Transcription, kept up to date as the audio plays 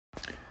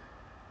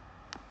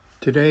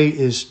Today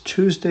is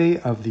Tuesday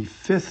of the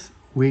 5th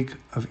week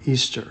of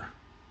Easter.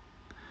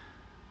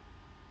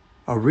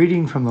 A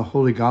reading from the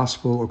Holy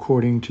Gospel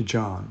according to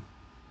John.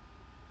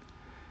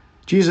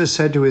 Jesus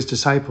said to his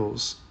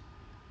disciples,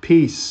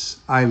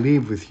 "Peace I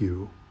leave with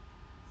you,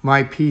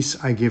 my peace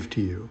I give to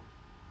you.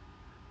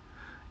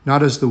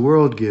 Not as the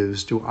world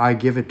gives do I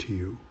give it to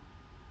you.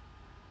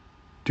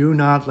 Do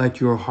not let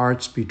your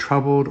hearts be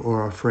troubled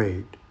or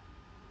afraid.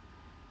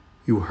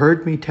 You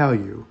heard me tell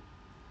you,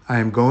 I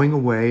am going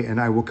away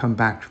and I will come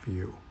back for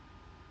you.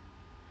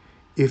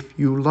 If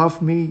you love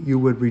me, you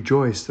would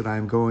rejoice that I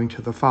am going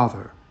to the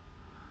Father,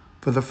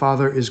 for the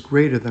Father is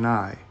greater than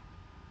I.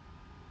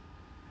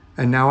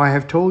 And now I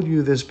have told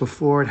you this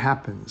before it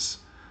happens,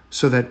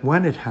 so that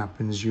when it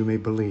happens you may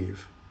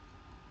believe.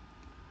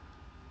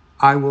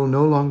 I will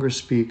no longer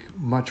speak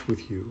much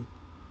with you,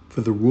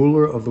 for the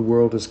ruler of the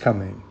world is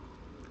coming.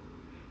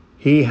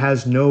 He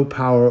has no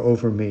power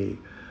over me,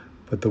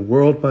 but the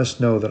world must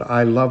know that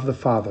I love the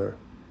Father,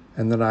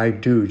 and that I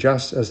do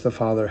just as the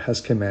Father has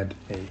commanded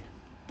me."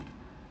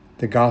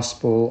 The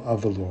Gospel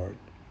of the Lord.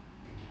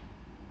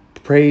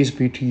 Praise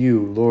be to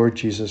you, Lord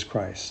Jesus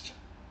Christ.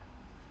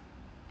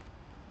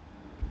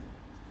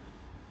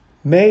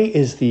 May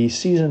is the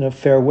season of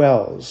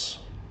farewells.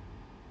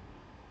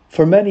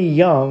 For many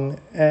young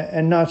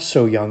and not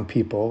so young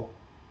people,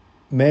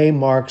 May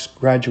marks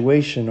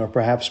graduation, or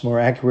perhaps more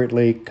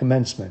accurately,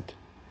 commencement.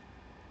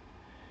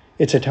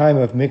 It's a time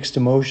of mixed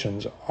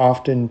emotions,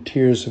 often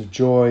tears of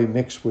joy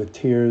mixed with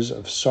tears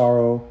of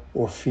sorrow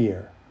or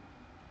fear.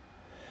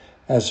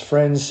 As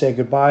friends say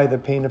goodbye, the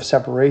pain of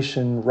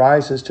separation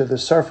rises to the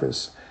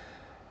surface,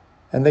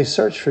 and they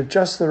search for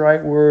just the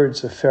right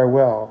words of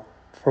farewell,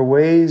 for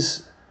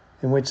ways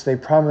in which they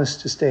promise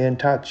to stay in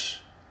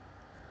touch,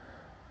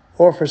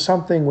 or for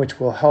something which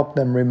will help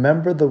them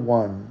remember the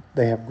one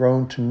they have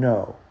grown to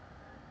know,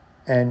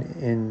 and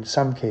in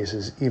some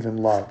cases even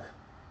love.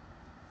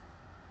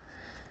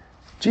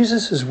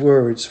 Jesus'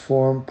 words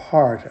form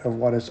part of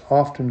what is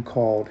often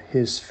called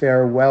his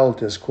farewell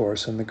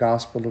discourse in the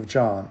Gospel of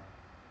John.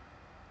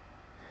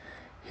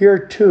 Here,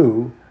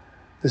 too,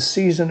 the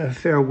season of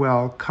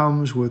farewell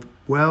comes with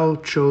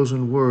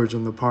well-chosen words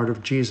on the part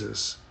of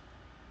Jesus,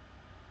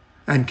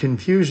 and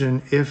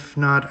confusion, if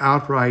not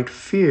outright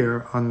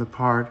fear, on the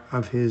part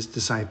of his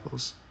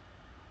disciples.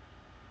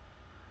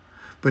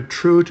 But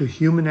true to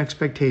human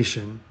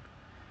expectation,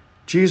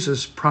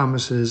 Jesus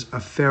promises a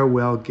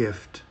farewell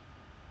gift.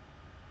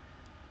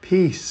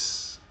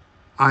 Peace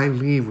I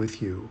leave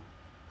with you,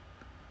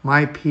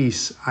 my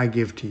peace I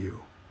give to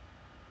you.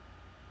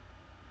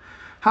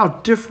 How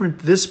different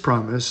this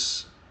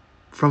promise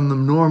from the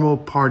normal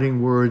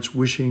parting words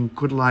wishing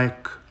good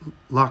luck,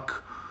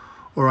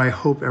 or I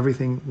hope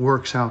everything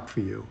works out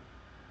for you.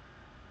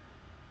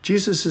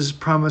 Jesus'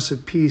 promise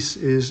of peace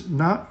is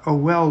not a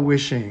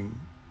well-wishing,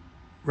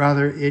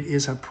 rather it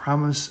is a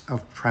promise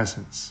of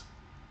presence.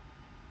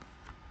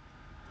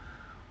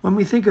 When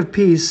we think of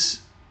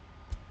peace,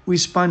 we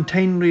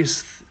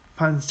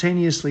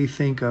spontaneously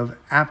think of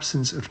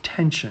absence of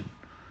tension.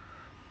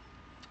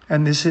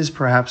 And this is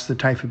perhaps the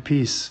type of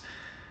peace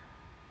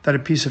that a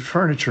piece of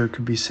furniture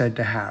could be said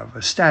to have,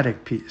 a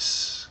static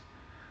peace,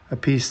 a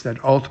peace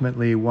that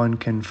ultimately one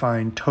can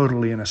find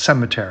totally in a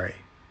cemetery.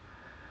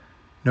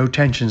 No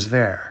tensions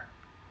there.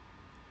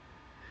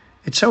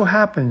 It so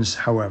happens,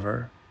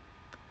 however,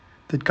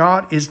 that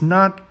God is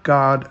not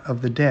God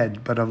of the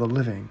dead, but of the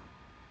living.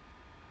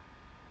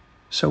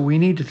 So we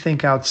need to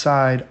think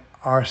outside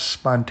our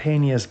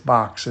spontaneous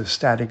box of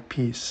static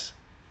peace.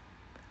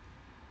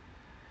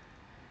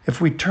 If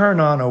we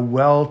turn on a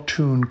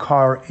well-tuned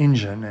car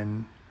engine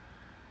and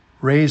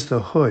raise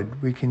the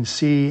hood, we can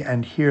see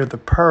and hear the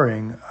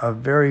purring of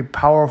very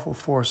powerful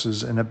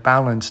forces in a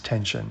balanced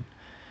tension,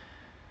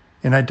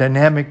 in a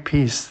dynamic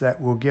peace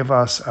that will give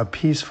us a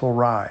peaceful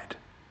ride.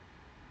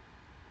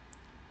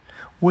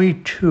 We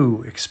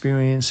too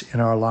experience in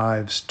our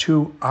lives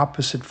two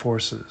opposite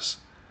forces.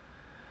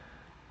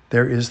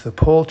 There is the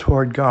pull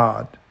toward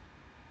God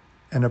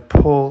and a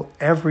pull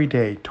every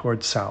day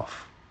toward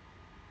self.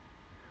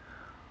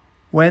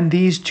 When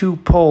these two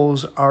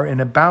poles are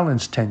in a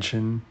balanced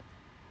tension,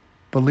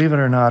 believe it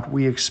or not,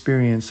 we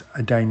experience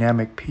a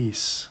dynamic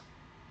peace.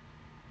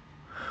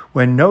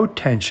 When no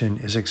tension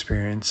is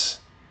experienced,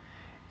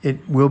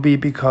 it will be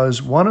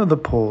because one of the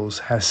poles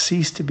has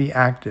ceased to be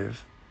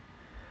active,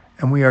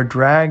 and we are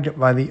dragged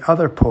by the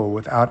other pole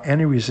without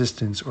any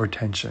resistance or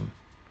tension.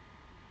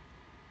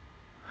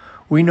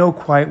 We know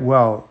quite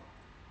well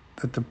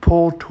that the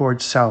pull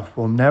towards self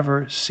will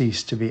never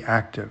cease to be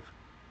active.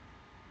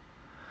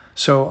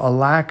 So a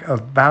lack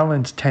of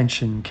balanced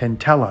tension can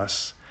tell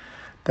us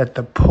that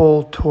the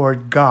pull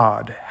toward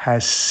God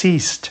has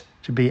ceased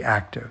to be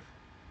active.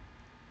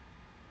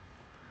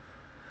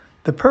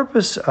 The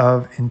purpose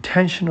of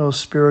intentional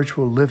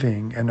spiritual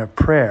living and of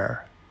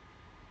prayer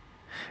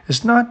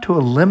is not to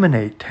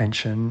eliminate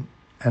tension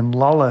and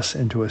lull us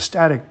into a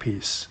static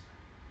peace,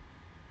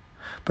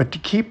 but to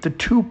keep the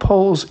two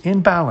poles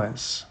in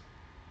balance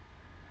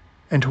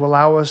and to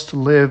allow us to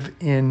live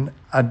in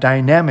a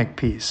dynamic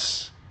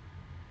peace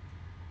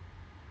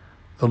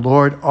the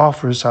Lord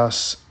offers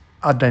us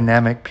a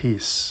dynamic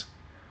peace,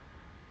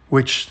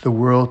 which the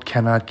world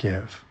cannot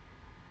give.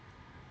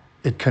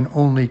 It can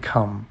only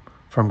come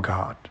from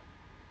God.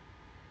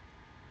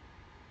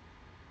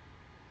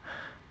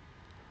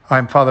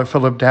 I'm Father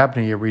Philip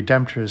Dabney, a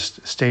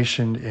Redemptorist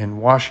stationed in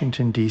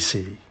Washington,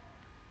 D.C.